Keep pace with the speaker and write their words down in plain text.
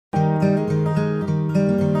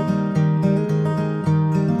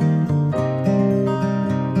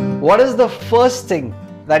What is the first thing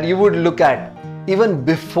that you would look at even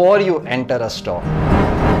before you enter a store?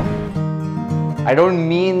 I don't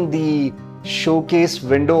mean the showcase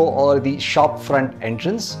window or the shop front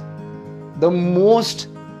entrance. The most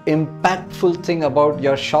impactful thing about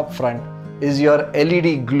your shop front is your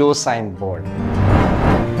LED glow sign board.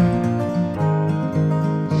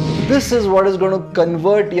 This is what is going to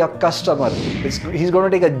convert your customer. He's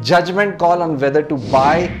going to take a judgment call on whether to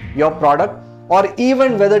buy your product or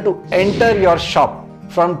even whether to enter your shop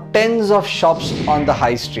from tens of shops on the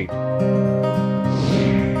high street.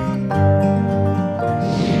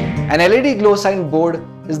 An LED glow sign board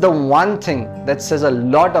is the one thing that says a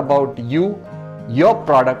lot about you, your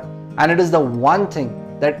product, and it is the one thing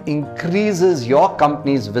that increases your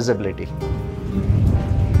company's visibility.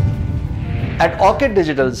 At Orchid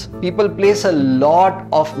Digitals, people place a lot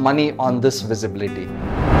of money on this visibility.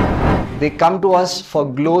 They come to us for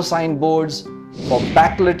glow sign boards, for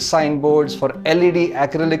backlit signboards, for LED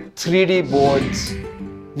acrylic 3D boards.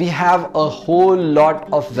 We have a whole lot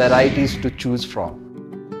of varieties to choose from.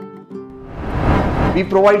 We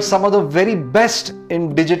provide some of the very best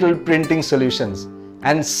in digital printing solutions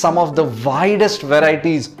and some of the widest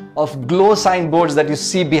varieties of glow signboards that you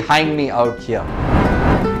see behind me out here.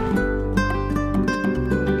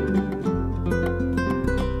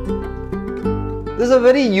 There's a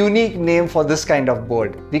very unique name for this kind of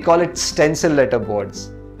board. We call it stencil letter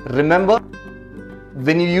boards. Remember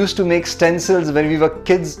when you used to make stencils when we were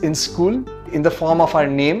kids in school in the form of our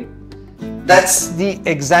name? That's the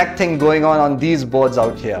exact thing going on these boards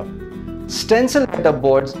out here. Stencil letter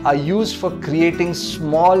boards are used for creating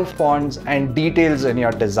small fonts and details in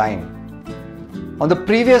your design. On the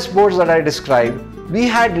previous boards that I described, we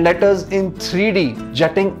had letters in 3D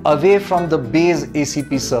jutting away from the base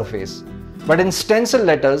ACP surface. But in stencil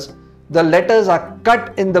letters, the letters are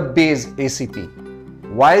cut in the base ACP.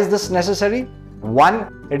 Why is this necessary?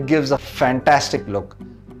 One, it gives a fantastic look.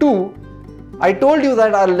 Two, I told you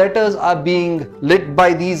that our letters are being lit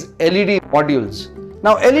by these LED modules.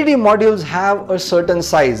 Now LED modules have a certain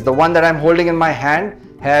size. The one that I'm holding in my hand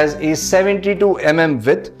has a 72 mm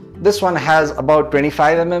width. This one has about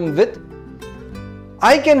 25 mm width.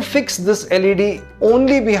 I can fix this LED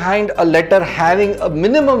only behind a letter having a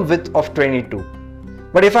minimum width of 22.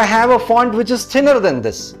 But if I have a font which is thinner than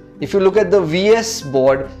this, if you look at the VS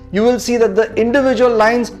board, you will see that the individual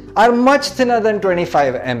lines are much thinner than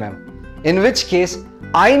 25 mm. In which case,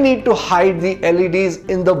 I need to hide the LEDs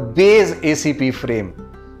in the base ACP frame.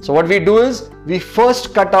 So what we do is, we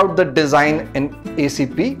first cut out the design in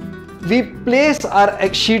ACP. We place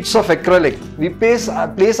our sheets of acrylic. We place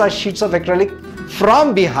our sheets of acrylic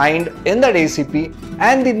from behind in that ACP,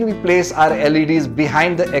 and then we place our LEDs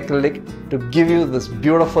behind the acrylic to give you this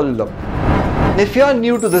beautiful look. If you are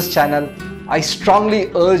new to this channel, I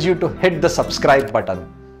strongly urge you to hit the subscribe button.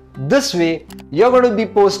 This way, you're going to be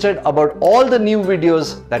posted about all the new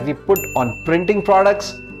videos that we put on printing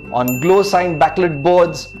products, on glow sign backlit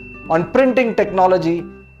boards, on printing technology,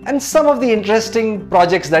 and some of the interesting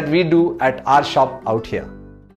projects that we do at our shop out here.